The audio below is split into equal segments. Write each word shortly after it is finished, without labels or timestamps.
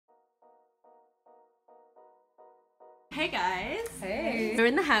Hey guys! Hey! We're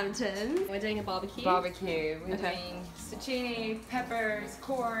in the Hamptons. We're doing a barbecue. We're doing zucchini, peppers,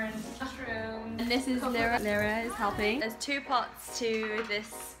 corn, mushrooms. And this is Lyra. Lyra is helping. There's 2 pots to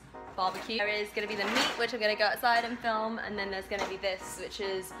this barbecue. There is going to be the meat, which I'm going to go outside and film, and then there's going to be this, which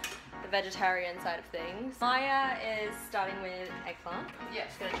is the vegetarian side of things. Maya is starting with eggplant. Yeah.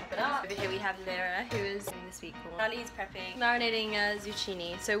 She's going to chop it up. Over here we have Lyra, who is doing the sweet corn. Sally's prepping, marinating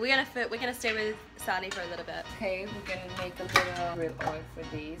zucchini. So we're gonna stay with Sally for a little bit. Okay, we're gonna make a little grill oil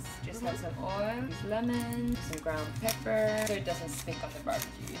for these. Just have some oil, lemon, some ground pepper, so it doesn't stick on the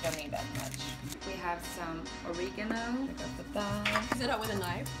barbecue. You don't need that much. We have some oregano. I'm gonna put that. Is it up with a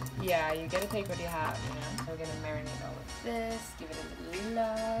knife? Yeah, you gotta take what you have, you know. We're gonna marinate all of this, give it a little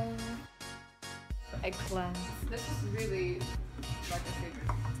love. Eggplant. This is really like a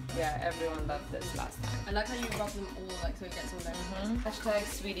favorite. Yeah, everyone loved this last time. I like how you rub them all, like, so it gets all over. Hashtag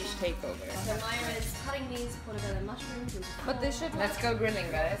Swedish takeover. So Maya is cutting these portobello mushrooms into But they should. Let's go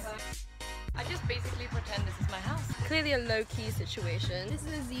grilling, guys. I just basically pretend this is my house. Clearly a low-key situation. This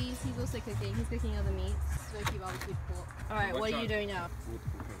is Aziz, he's also cooking. He's cooking other meats. Low-key barbecued pork. Alright, what are you doing now? Good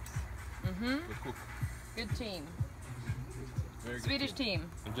cookers. Good cook. Good team. Very good Swedish team.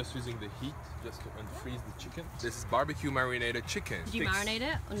 I'm just using the heat just to unfreeze the chicken. This is barbecue marinated chicken. Did you marinate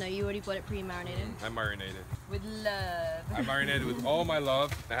it? Oh no, you already bought it pre-marinated. I marinated. With love. I marinated with all my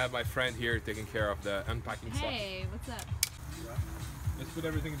love. I have my friend here taking care of the unpacking stuff. Hey, what's up? Let's put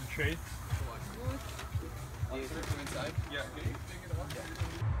everything in the tray. Yeah.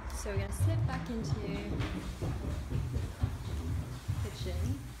 So we're gonna sit back into the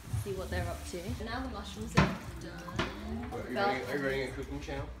kitchen, see what they're up to. Now the mushrooms are done. Are you running a cooking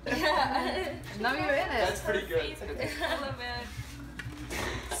channel? Now you're in it. That's pretty good. I love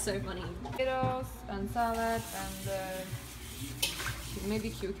it. So funny. Potatoes and salad and maybe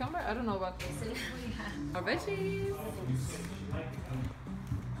cucumber. I don't know what this is. Our veggies.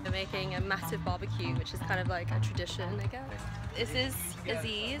 We're making a massive barbecue, which is kind of like a tradition, I guess. This is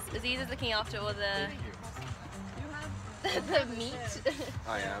Aziz. Aziz is looking after all the meat.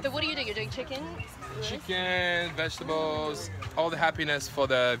 I am. So what are you doing? You're doing chicken? Chicken, vegetables, all the happiness for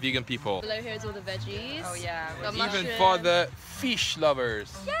the vegan people. Below here is all the veggies. Oh yeah. Got Even mushrooms. for the fish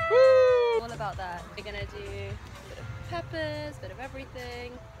lovers. Yay! Woo! All about that. We're gonna do a bit of peppers, a bit of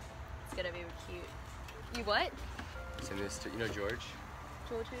everything. It's gonna be really cute. You what? Send this to, you know George?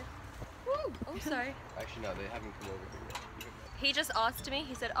 George? Woo! Oh, sorry. Actually, no, they haven't come over here yet. He just asked me,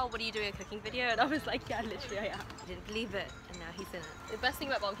 he said, oh, what are you doing, a cooking video? And I was like, yeah, literally I am. I didn't believe it, and now he's in it. The best thing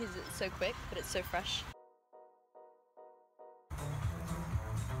about barbecue is it's so quick, but it's so fresh.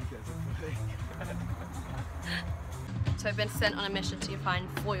 So I've been sent on a mission to find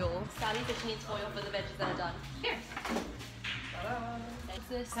foil. Sally said she needs foil for the veggies that are done. Here. What's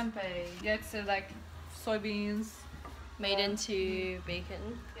this? Tempeh. Yeah, it's like soybeans. Made into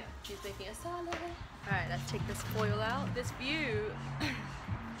bacon. Yeah. She's making a salad. Alright, let's take this foil out. This view,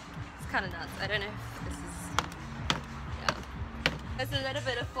 it's kind of nuts. I don't know if this is, yeah. There's a little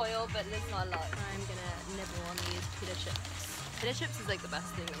bit of foil, but there's not a lot. I'm gonna nibble on these pita chips. Pita chips is like the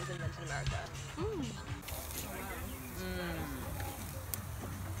best thing that was invented in America.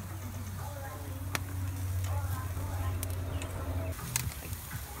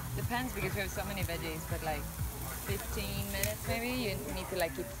 Depends because we have so many veggies, but like 15 minutes maybe. You need to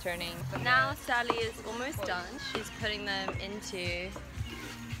like keep turning. Now Sally is almost done. She's putting them into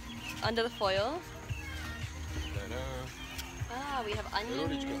under the foil. Ah, we have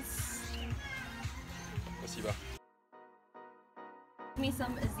onions. Спасибо. Give me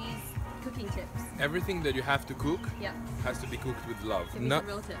some Aziz cooking tips. Everything that you have to cook Yeah. has to be cooked with love. Give me some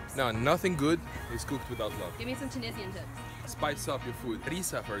real tips. No, nothing good is cooked without love. Give me some Tunisian tips. Spice up your food.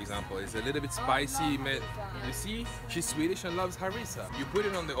 Harissa, for example, is a little bit spicy. You see, she's Swedish and loves harissa. You put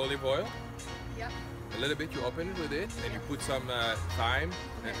it on the olive oil. Yep. A little bit, you open it with it, and you put some thyme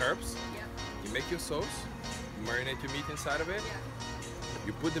and herbs. Yep. You make your sauce. You marinate your meat inside of it. Yeah.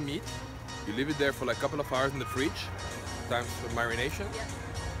 You put the meat. You leave it there for like a couple of hours in the fridge. Time for marination. Yep.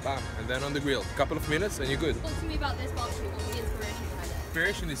 Bam, and then on the grill. A couple of minutes, and you're good. Talk to me about this barbecue. What's the inspiration behind it?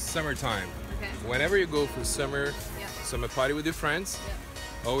 Inspiration is summertime. Okay. Whenever you go for summer, Yeah. summer party with your friends,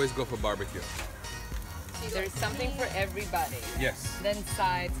 always go for barbecue. There's something for everybody. Yes. Then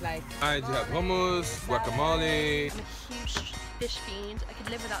sides like I do have hummus, guacamole. I'm a huge fish fiend. I could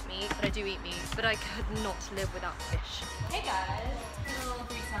live without meat, but I do eat meat. But I could not live without fish. Hey guys, little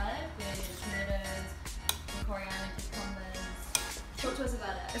Greek salad with tomatoes, some coriander, cucumbers. Talk to us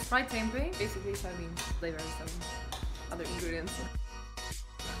about it. It's fried tempeh, basically soybean flavor and some other ingredients.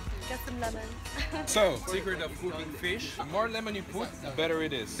 Get some lemon. So, secret of cooking fish, the more lemon you put, the better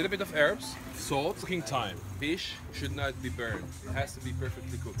it is. A little bit of herbs, salt, cooking time. Fish should not be burned. It has to be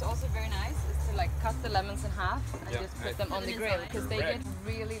perfectly cooked. It's also very nice is to like cut the lemons in half and Yeah. just put them on the grill because they get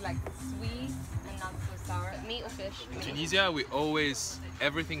really like sweet and not so sour. Meat or fish? In Tunisia, we always,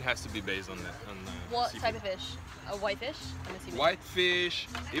 everything has to be based on that. What type of fish? A white fish? I'm assuming. White fish,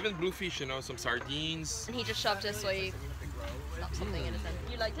 even blue fish, you know, some sardines. And he just shoved a soy something in his head.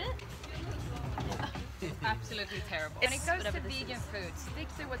 You liked it? Absolutely terrible. It's When it goes whatever to this vegan is. food, stick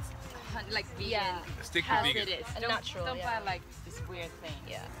to what's like vegan. Yeah. Stick to As vegan. it is. And Don't, natural. don't yeah. buy like this weird thing.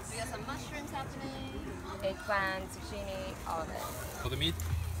 Yeah. We got some mushrooms happening. Eggplant, zucchini, all of it. So the meat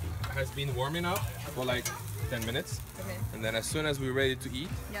has been warming up for like 10 minutes. Okay. And then as soon as we're ready to eat,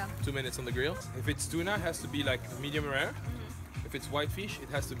 Yeah. 2 minutes on the grill. If it's tuna, it has to be like medium rare. If it's white fish, it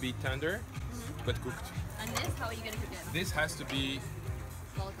has to be tender, but cooked. And this, how are you gonna cook it? This has to be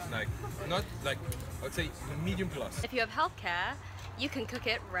Well done. like, not like, I would say medium plus. If you have healthcare, you can cook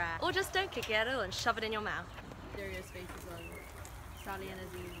it rare. Or just don't cook it at all and shove it in your mouth. Darius faces on Sally and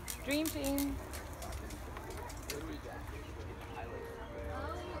Azim. Dream team.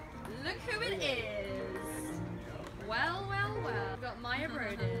 Oh, look who it is. Well, well, well. We've got Maya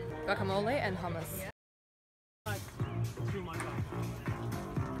Broden. Guacamole and hummus.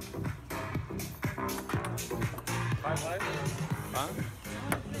 Huh?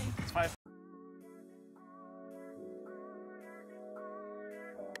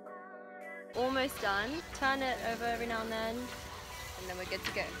 Almost done. Turn it over every now and then we're good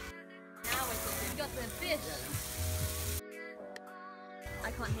to go. Now we're cooking. We got the fish.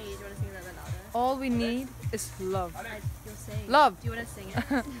 I can't hear you. Do you want to sing a little bit louder? All we need is love. You're saying. Love. Do you want to sing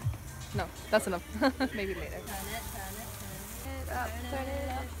it? No, that's enough. Maybe later. Turn it, turn it, turn it up, turn it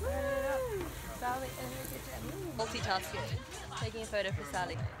up, turn it up. Sally and Multitasking. Taking a photo for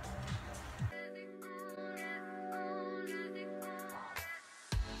Sally.